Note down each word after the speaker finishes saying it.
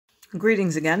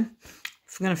Greetings again.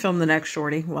 I'm going to film the next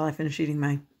shorty while I finish eating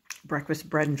my breakfast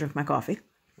bread and drink my coffee.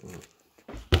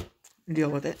 Deal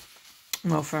with it.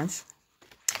 Well, friends,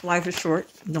 life is short.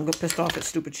 Don't get pissed off at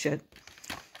stupid shit.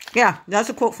 Yeah, that's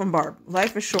a quote from Barb.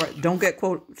 Life is short. Don't get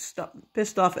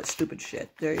pissed off at stupid shit.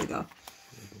 There you go.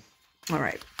 All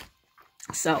right.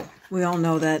 So, we all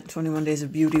know that 21 Days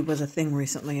of Beauty was a thing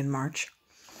recently in March.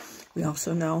 We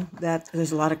also know that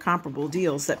there's a lot of comparable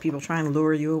deals that people try and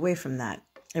lure you away from that.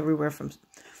 Everywhere from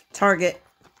Target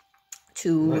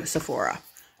to Sephora.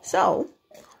 So,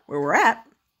 where we're at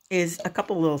is a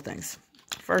couple little things.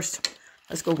 First,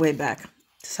 let's go way back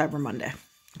to Cyber Monday.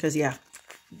 Because, yeah,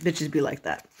 bitches be like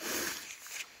that.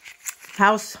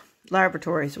 House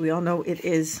Laboratories. We all know it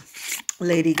is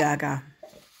Lady Gaga.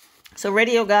 So,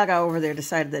 Radio Gaga over there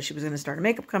decided that she was going to start a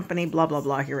makeup company. Blah, blah,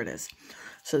 blah. Here it is.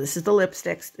 So, this is the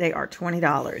lipsticks. They are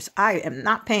 $20. I am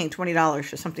not paying $20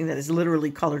 for something that is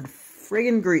literally colored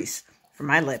friggin' grease for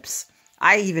my lips.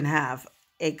 I even have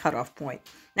a cutoff point.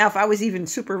 Now, if I was even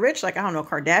super rich, like, I don't know,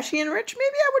 Kardashian rich,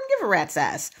 maybe I wouldn't give a rat's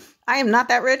ass. I am not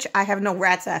that rich. I have no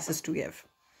rat's asses to give.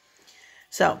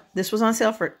 So, this was on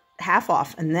sale for half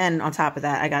off. And then, on top of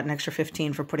that, I got an extra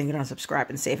 $15 for putting it on subscribe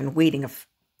and save and waiting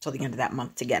till the end of that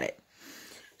month to get it.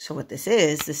 So, what this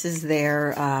is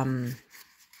their,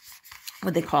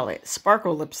 what they call it?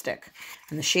 Sparkle lipstick.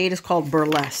 And the shade is called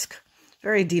Burlesque.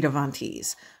 Very Dita Von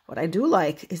Teese. What I do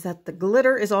like is that the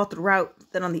glitter is all throughout.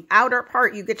 Then on the outer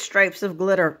part, you get stripes of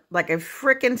glitter like a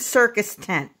freaking circus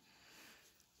tent.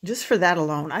 Just for that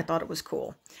alone, I thought it was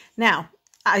cool. Now,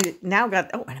 I now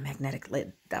got, and a magnetic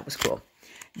lid. That was cool.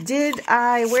 Did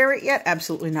I wear it yet?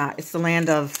 Absolutely not. It's the land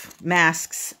of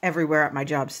masks everywhere at my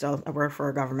job still. I work for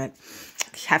a government.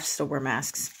 I have to still wear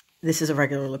masks. This is a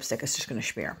regular lipstick. It's just going to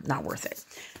smear. Not worth it.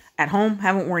 At home,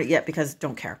 haven't worn it yet because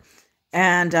don't care.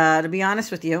 And to be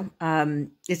honest with you,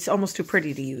 it's almost too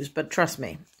pretty to use. But trust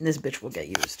me, this bitch will get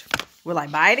used. Will I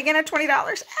buy it again at $20?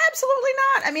 Absolutely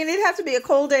not. I mean, it'd have to be a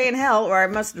cold day in hell, or I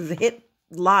must have hit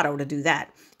lotto to do that.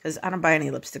 Because I don't buy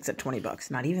any lipsticks at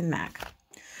 $20. Not even MAC.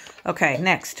 Okay,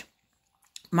 next.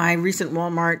 My recent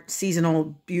Walmart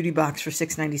seasonal beauty box for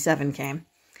 $6.97 came.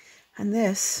 And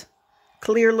this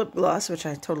clear lip gloss, which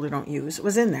I totally don't use,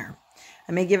 was in there.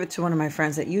 I may give it to one of my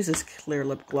friends that uses clear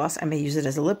lip gloss. I may use it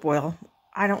as a lip oil.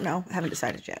 I don't know. I haven't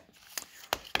decided yet.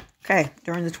 Okay,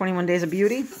 during the 21 Days of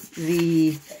Beauty,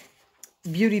 the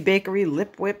Beauty Bakery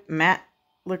Lip Whip Matte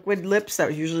Liquid Lips, that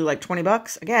was usually like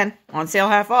 $20. Again, on sale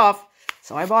half off.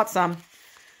 So I bought some.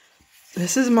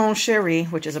 This is Mon Cherie,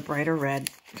 which is a brighter red.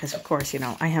 Because, of course, you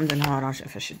know, I hemmed and hawed on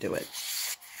if I should do it.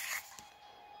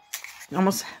 It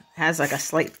almost has like a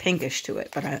slight pinkish to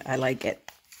it, but I like it.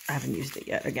 I haven't used it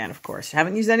yet. Again, of course.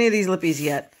 Haven't used any of these lippies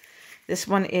yet. This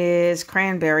one is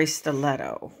Cranberry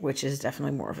Stiletto, which is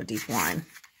definitely more of a deep wine.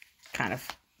 Kind of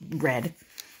red.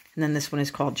 And then this one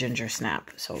is called Ginger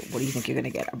Snap. So what do you think you're going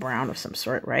to get? A brown of some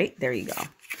sort, right? There you go.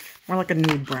 More like a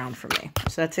nude brown for me.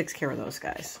 So that takes care of those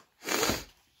guys.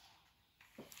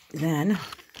 Then,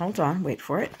 hold on. Wait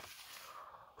for it.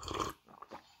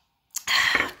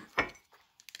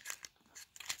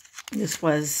 This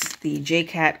was the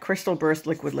J-Cat Crystal Burst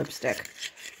Liquid Lipstick.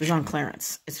 It was on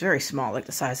clearance. It's very small, like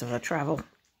the size of a travel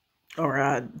or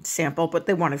a sample, but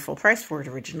they wanted full price for it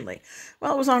originally.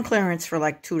 Well, it was on clearance for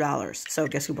like $2, so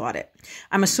guess who bought it?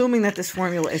 I'm assuming that this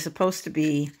formula is supposed to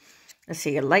be, let's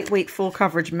see, a lightweight full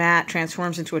coverage matte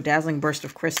transforms into a dazzling burst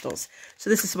of crystals. So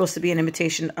this is supposed to be an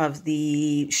imitation of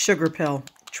the Sugar Pill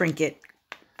Trinket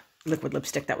liquid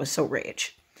lipstick that was so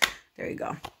rage. There you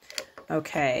go.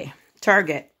 Okay.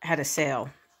 Target had a sale,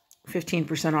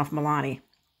 15% off Milani.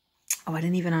 Oh, I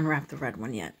didn't even unwrap the red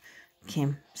one yet.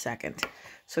 Came second.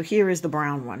 So here is the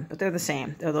brown one, but they're the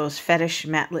same. They're those fetish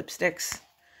matte lipsticks.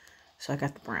 So I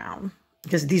got the brown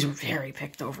because these were very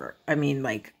picked over. I mean,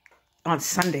 like on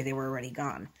Sunday, they were already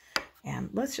gone.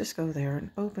 And let's just go there and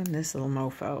open this little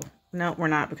mofo. No, we're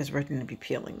not because we're going to be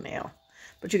peeling nail.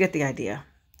 But you get the idea.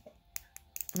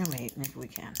 No, wait, maybe we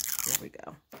can. Here we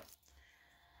go.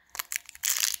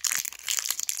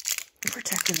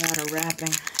 Protective outer wrapping.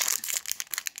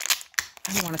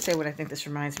 I don't want to say what I think this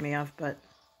reminds me of, but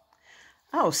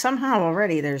oh, somehow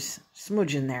already there's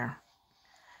smudge in there.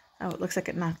 Oh, it looks like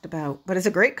it knocked about, but it's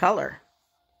a great color.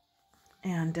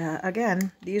 And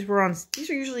again, these are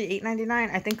usually $8.99.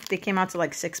 I think they came out to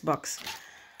like $6.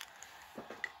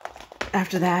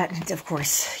 After that, of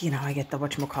course, you know, I get the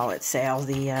whatchamacallit sale,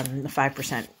 the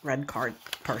 5% red card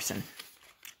person.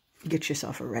 Get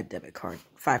yourself a red debit card.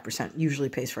 5% usually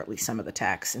pays for at least some of the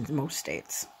tax in most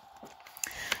states.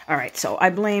 All right, so I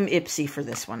blame Ipsy for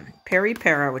this one. Peri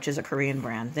Para, which is a Korean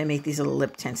brand. They make these little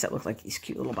lip tints that look like these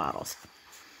cute little bottles.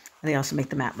 And they also make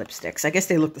the matte lipsticks. I guess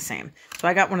they look the same. So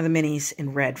I got one of the minis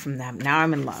in red from them. Now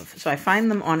I'm in love. So I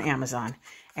find them on Amazon.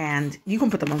 And you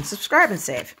can put them on subscribe and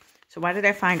save. So why did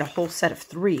I find a whole set of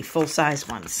 3 full-size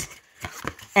ones?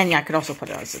 And yeah, I could also put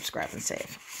it on subscribe and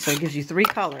save. So it gives you 3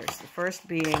 colors. The first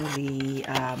being the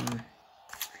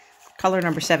color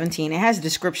number 17. It has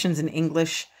descriptions in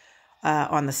English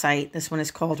on the site. This one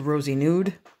is called Rosy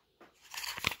Nude.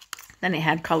 Then it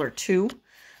had color 2,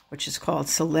 which is called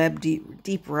Celeb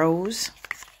Deep Rose.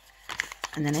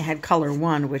 And then it had color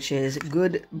 1, which is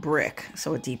Good Brick,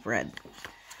 so a deep red.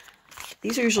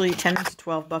 These are usually 10 to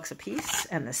 12 bucks a piece,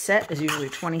 and the set is usually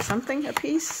 20-something a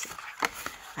piece.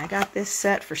 I got this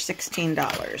set for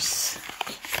 $16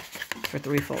 for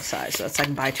 3 full size, so it's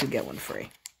like buy 2, get 1 free.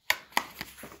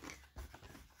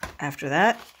 After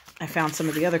that, I found some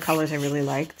of the other colors I really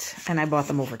liked, and I bought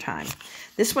them over time.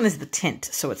 This one is the tint,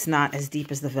 so it's not as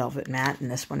deep as the Velvet Matte,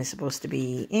 and this one is supposed to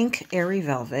be Ink Airy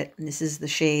Velvet, and this is the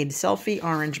shade Selfie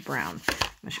Orange Brown.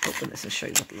 I should open this and show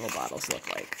you what the little bottles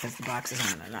look like, because the box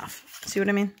isn't enough. See what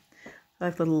I mean? They're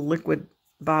like little liquid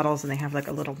bottles, and they have like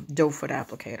a little doe foot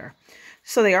applicator.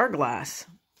 So they are glass.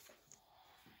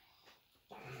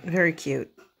 Very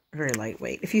cute. Very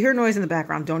lightweight. If you hear noise in the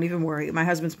background, don't even worry. My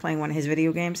husband's playing one of his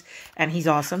video games, and he's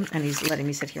awesome, and he's letting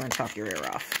me sit here and talk your ear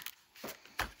off.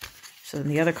 So then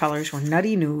the other colors were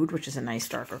Nutty Nude, which is a nice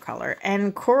darker color,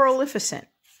 and Coralificent,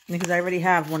 because I already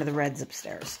have one of the reds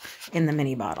upstairs in the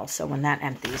mini bottle. So when that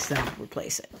empties, then I'll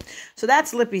replace it. So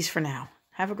that's Lippies for now.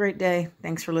 Have a great day.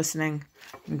 Thanks for listening.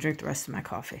 I'm going to drink the rest of my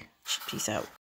coffee. Peace out.